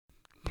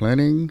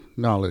Planning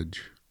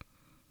Knowledge.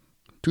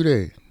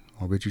 Today,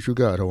 on Bet You True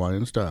God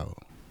Hawaiian Style.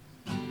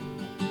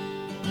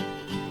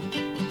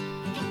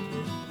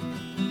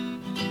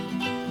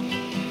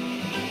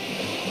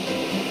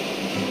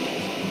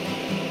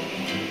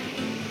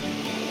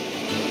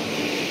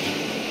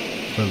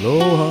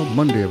 Aloha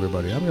Monday,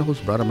 everybody. I'm your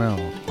host, Brother Mel,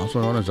 also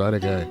known as Ida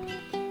Guy.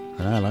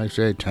 And I like to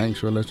say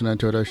thanks for listening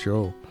to the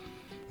show.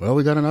 Well,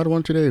 we got another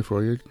one today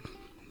for you.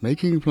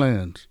 Making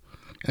plans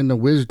and the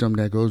wisdom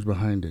that goes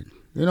behind it.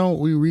 You know,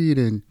 we read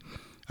in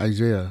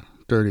Isaiah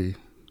 30,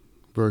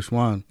 verse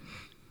 1,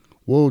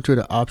 "Woe to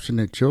the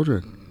obstinate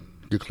children,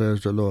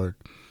 declares the Lord,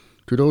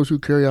 to those who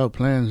carry out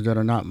plans that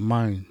are not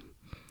mine,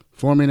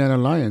 forming an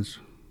alliance,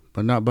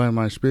 but not by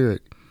my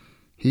spirit,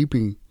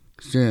 heaping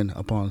sin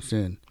upon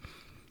sin."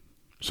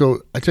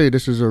 So I tell you,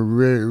 this is a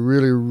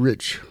really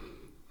rich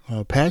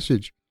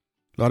passage.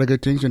 A lot of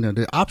good things in there.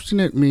 The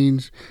obstinate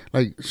means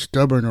like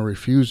stubborn or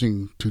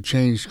refusing to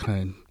change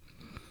kind.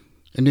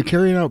 And you're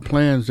carrying out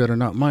plans that are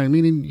not mine,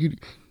 meaning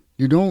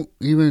you don't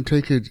even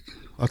take a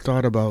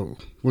thought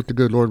about what the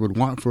good Lord would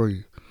want for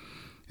you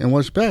and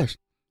what's best.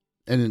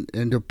 And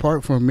the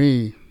part for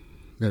me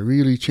that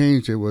really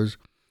changed it was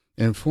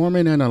in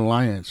forming an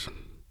alliance,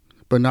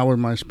 but not with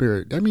my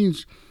spirit. That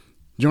means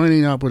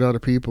joining up with other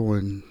people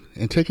and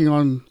taking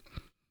on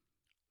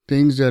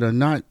things that are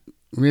not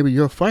maybe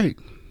your fight,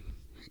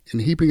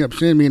 and heaping up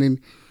sin, meaning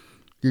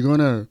you're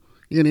gonna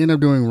end up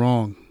doing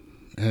wrong,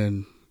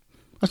 and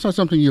that's not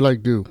something you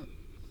like do.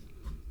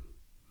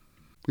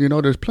 You know,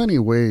 there's plenty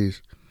of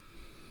ways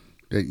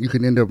that you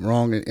can end up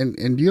wrong,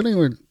 and dealing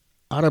with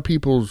other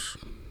people's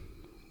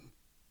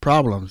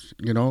problems.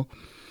 You know,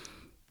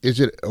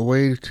 is it a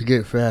way to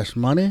get fast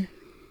money,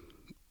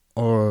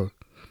 or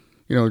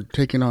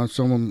taking on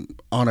someone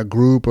on a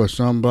group or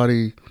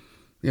somebody,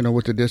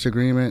 with a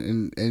disagreement,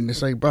 and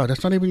it's like, bro,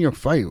 that's not even your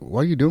fight.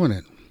 Why are you doing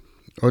it?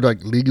 Or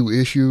like legal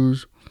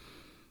issues,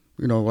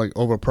 like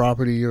over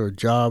property or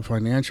job,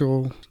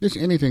 financial, just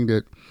anything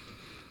that,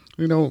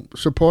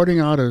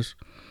 supporting others,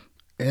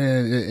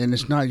 and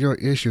it's not your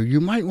issue. You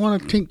might want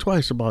to think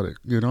twice about it.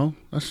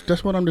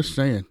 That's what I'm just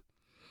saying.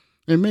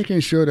 And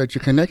making sure that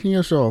you're connecting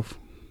yourself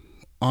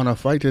on a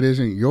fight that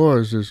isn't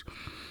yours is,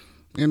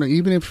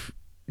 even if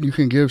you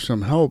can give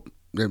some help,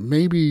 that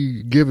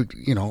maybe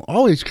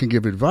always can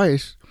give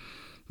advice,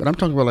 but I'm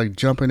talking about like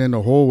jumping in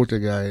the hole with the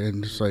guy,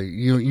 and it's like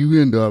you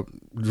end up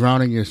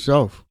drowning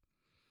yourself.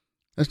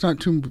 That's not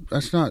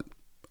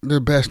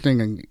the best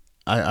thing.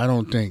 I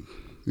don't think.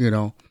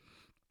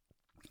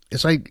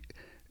 It's like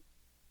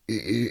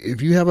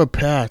if you have a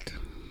path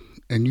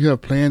and you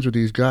have plans with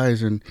these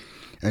guys, and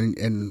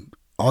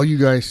all you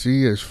guys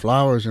see is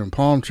flowers and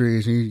palm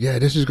trees, and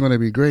this is going to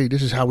be great.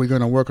 This is how we're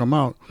going to work them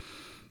out.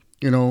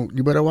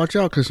 You better watch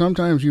out, because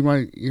sometimes you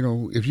might,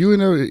 if you're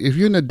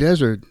in the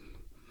desert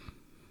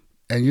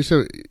and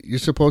you're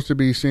supposed to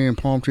be seeing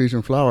palm trees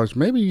and flowers,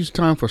 maybe it's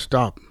time for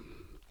stop.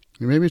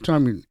 Maybe it's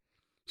time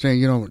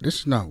saying, this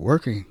is not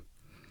working.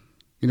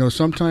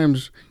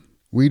 Sometimes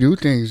we do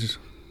things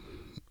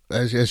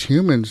as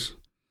humans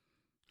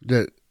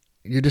that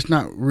you're just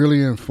not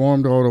really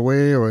informed all the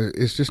way, or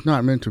it's just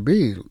not meant to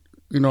be.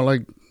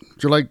 Like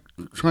you're like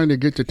trying to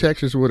get to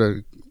Texas with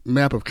a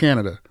map of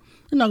Canada.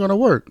 It's not going to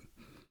work.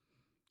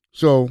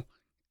 So,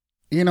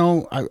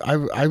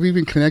 I've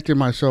even connected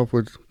myself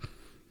with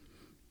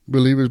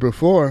believers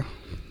before,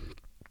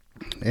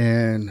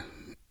 and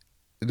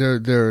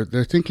their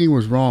thinking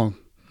was wrong.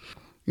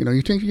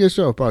 You think to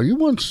yourself, "Wow, you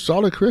one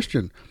solid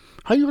Christian.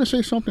 How you gonna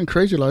say something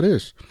crazy like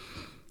this?"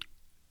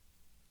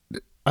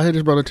 I had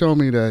this brother tell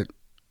me that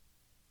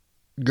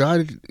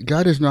God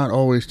is not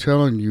always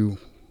telling you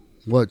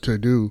what to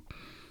do,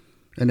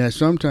 and that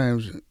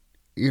sometimes,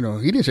 he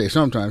didn't say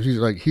sometimes. He's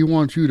like, he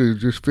wants you to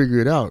just figure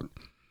it out.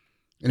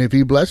 And if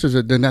he blesses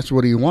it, then that's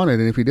what he wanted.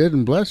 And if he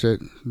didn't bless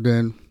it,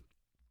 then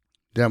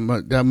that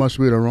must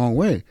be the wrong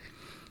way.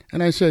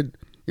 And I said,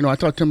 I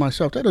thought to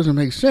myself, that doesn't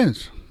make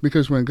sense.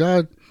 Because when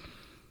God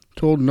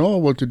told Noah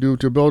what to do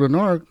to build an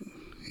ark,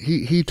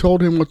 he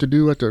told him what to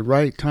do at the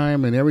right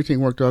time, and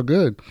everything worked out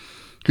good.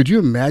 Could you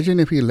imagine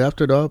if he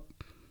left it up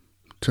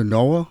to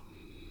Noah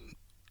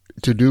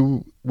to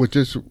do what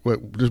this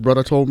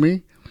brother told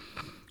me?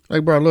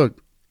 Like, bro, look,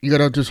 I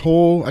got this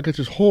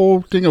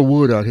whole thing of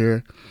wood out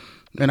here,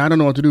 and I don't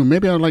know what to do.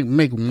 Maybe I'll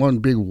make one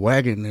big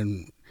wagon,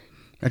 and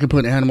I can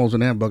put animals in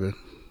that bucket.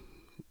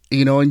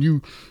 And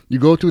you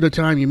go through the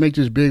time, you make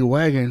this big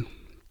wagon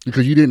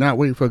because you did not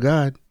wait for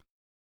God.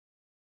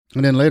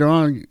 And then later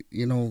on,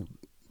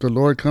 the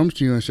Lord comes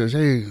to you and says,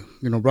 "Hey,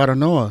 brother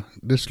Noah,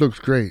 this looks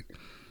great.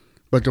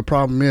 But the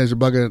problem is the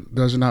bucket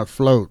does not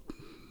float.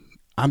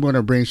 I'm going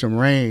to bring some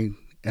rain,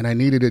 and I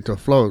needed it to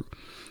float.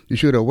 You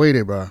should have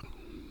waited, bro."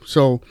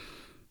 So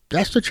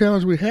that's the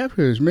challenge we have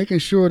here, is making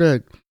sure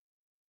that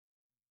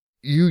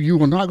you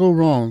will not go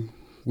wrong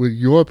with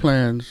your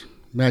plans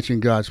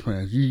matching God's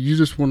plans. You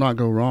just will not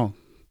go wrong.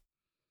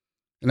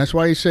 And that's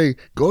why I say,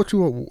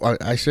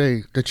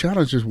 the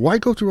challenge is, why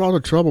go through all the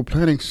trouble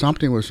planning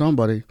something with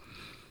somebody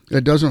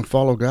that doesn't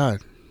follow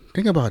God?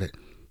 Think about it.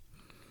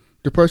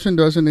 The person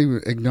doesn't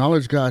even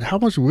acknowledge God. How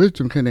much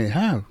wisdom can they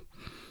have?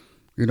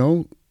 You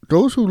know,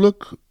 those who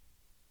look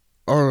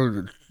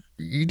are,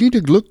 you need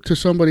to look to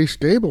somebody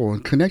stable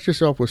and connect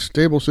yourself with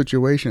stable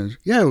situations.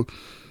 Yeah,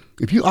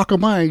 if you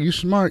akamai, you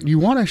smart, you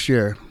want to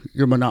share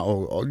your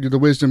mana'o, or the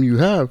wisdom you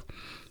have,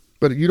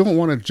 but you don't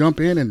want to jump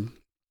in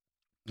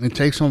and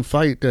take some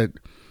fight that's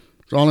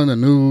all in the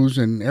news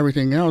and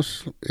everything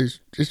else. It's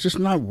just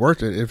not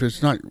worth it if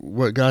it's not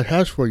what God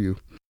has for you.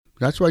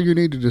 That's why you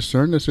need to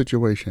discern the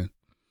situation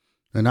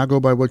and not go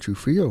by what you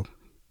feel.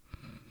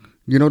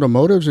 You know, the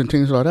motives and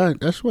things like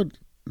that, that's what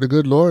the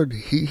good Lord,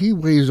 he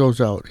weighs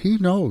those out. He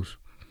knows.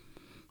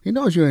 He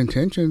knows your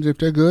intentions. If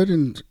they're good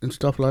and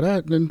stuff like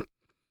that, then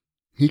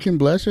he can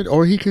bless it,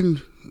 or he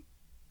can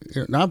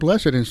not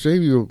bless it and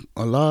save you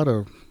a lot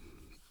of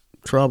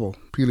trouble.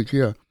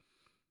 Pilikia.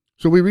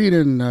 So we read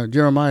in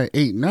Jeremiah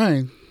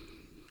 8:9,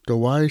 the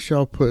wise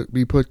shall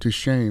be put to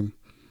shame.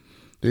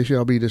 They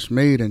shall be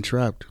dismayed and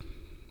trapped.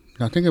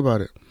 Now think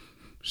about it.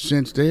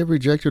 Since they have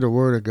rejected the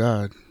word of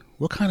God,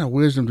 what kind of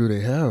wisdom do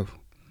they have?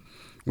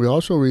 We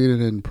also read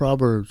it in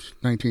Proverbs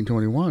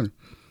 19:21.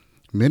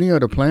 Many are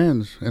the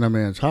plans in a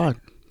man's heart,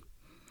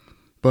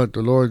 but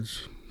the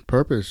Lord's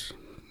purpose,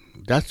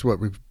 that's what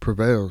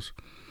prevails.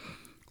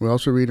 We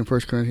also read in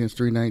 1 Corinthians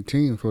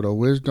 3:19, for the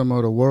wisdom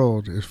of the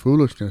world is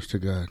foolishness to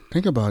God.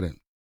 Think about it.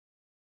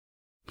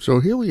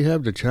 So here we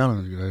have the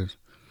challenge, guys.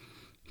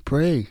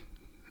 Pray.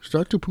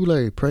 Start to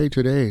pray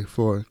today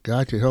for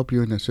God to help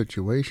you in the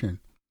situation.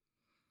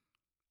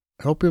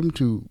 Help him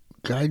to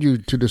guide you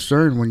to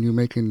discern when you're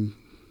making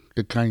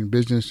the kind of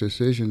business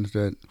decisions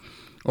that,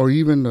 or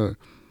even the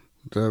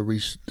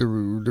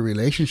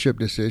relationship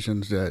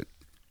decisions that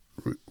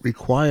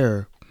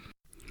require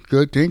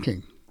good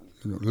thinking,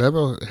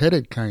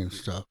 level-headed kind of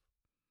stuff.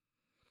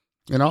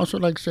 And also,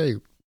 like say,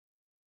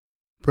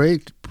 pray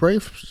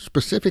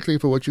specifically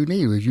for what you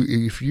need.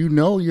 If you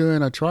know you're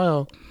in a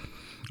trial,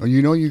 or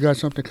you know you got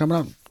something coming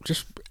up,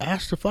 just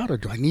ask the Father,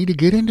 do I need to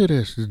get into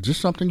this? Is this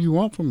something you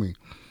want from me?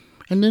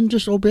 And then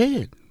just obey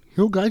it.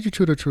 He'll guide you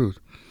to the truth.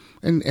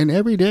 And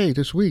every day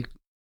this week,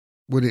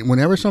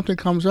 whenever something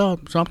comes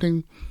up,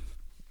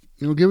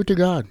 give it to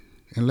God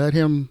and let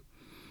him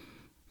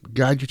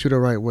guide you to the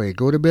right way.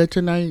 Go to bed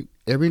tonight,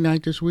 every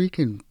night this week,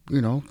 and,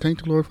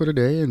 thank the Lord for the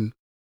day and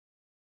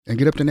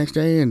get up the next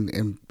day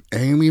and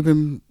aim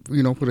even,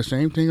 for the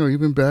same thing or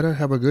even better.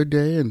 Have a good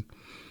day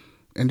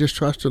and just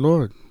trust the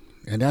Lord.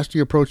 And that's the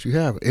approach you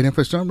have. And if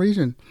for some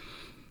reason,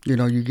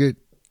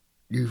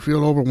 you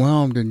feel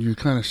overwhelmed and you're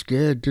kind of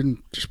scared,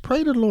 then just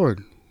pray to the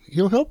Lord.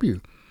 He'll help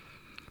you.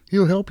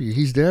 He'll help you.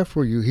 He's there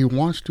for you. He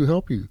wants to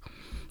help you.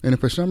 And if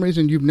for some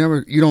reason you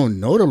don't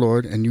know the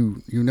Lord and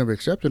you never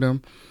accepted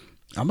him,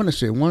 I'm going to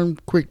say one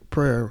quick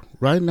prayer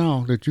right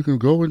now that you can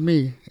go with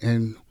me,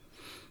 and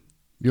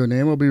your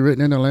name will be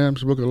written in the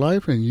Lamb's Book of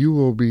Life, and you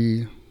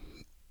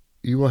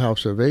will have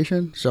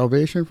salvation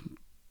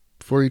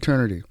for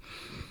eternity.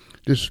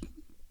 Just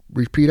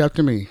repeat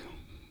after me.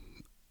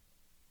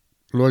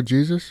 Lord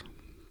Jesus,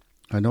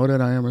 I know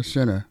that I am a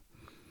sinner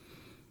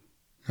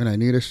and I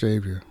need a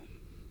Savior.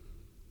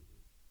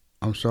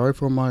 I'm sorry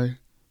for my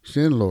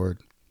sin, Lord,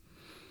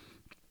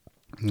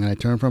 and I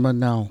turn from it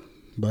now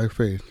by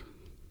faith.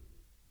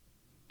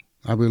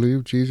 I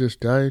believe Jesus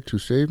died to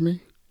save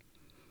me,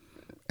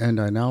 and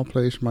I now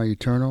place my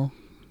eternal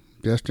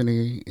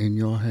destiny in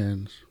your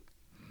hands.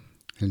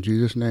 In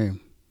Jesus' name,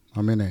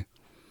 amen.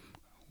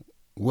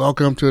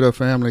 Welcome to the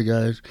family,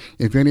 guys.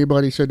 If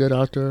anybody said that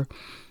out there,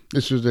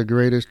 this is the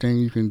greatest thing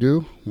you can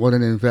do. What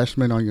an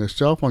investment on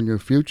yourself, on your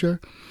future.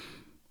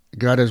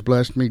 God has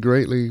blessed me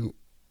greatly.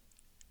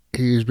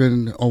 He's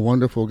been a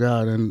wonderful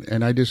God,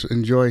 and I just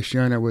enjoy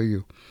sharing that with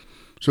you.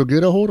 So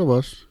get a hold of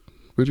us,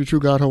 Richard True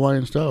God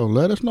Hawaiian Style.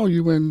 Let us know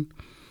you when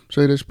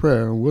say this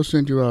prayer, and we'll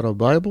send you out a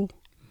Bible.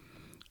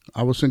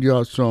 I will send you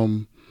out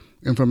some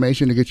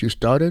information to get you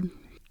started,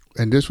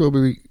 and this will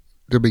be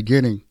the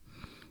beginning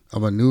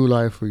of a new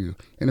life for you.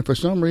 And if for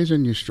some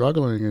reason you're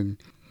struggling,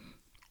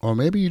 or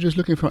maybe you're just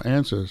looking for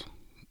answers,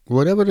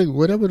 whatever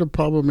the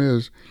problem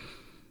is,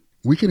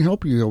 we can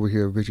help you over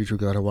here at Victory True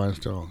God Hawaiian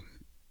Style.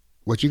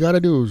 What you got to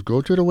do is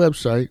go to the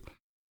website,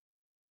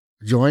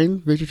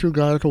 join Victory True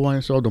God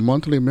Hawaiian Style, the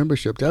monthly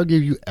membership. That'll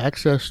give you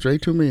access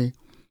straight to me,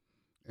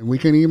 and we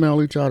can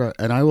email each other.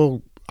 And I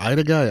will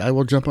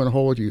jump on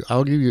hold with you.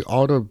 I'll give you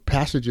all the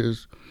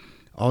passages,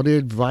 all the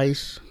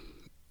advice,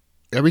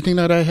 everything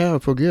that I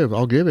have.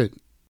 I'll give it.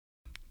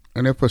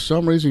 And if for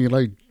some reason you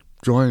like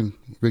join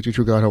Victory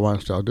True God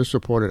Hawaiian Style, just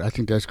support it. I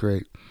think that's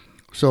great.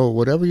 So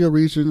whatever your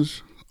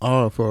reasons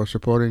are for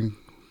supporting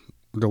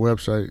the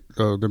website,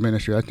 the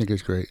ministry, I think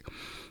it's great.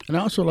 And I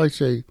also like to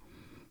say,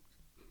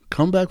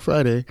 come back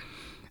Friday,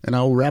 and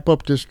I'll wrap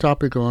up this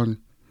topic on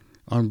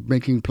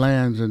making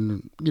plans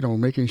and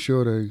making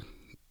sure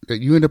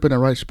that you end up in the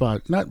right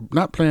spot.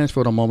 Not plans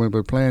for the moment,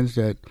 but plans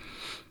that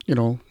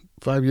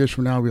 5 years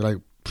from now,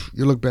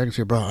 you look back and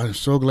say, bro, I'm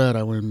so glad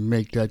I wouldn't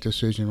make that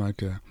decision right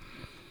there.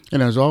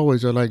 And as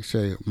always, I like to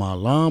say,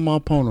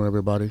 Malama Pono,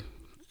 everybody.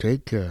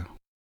 Take care.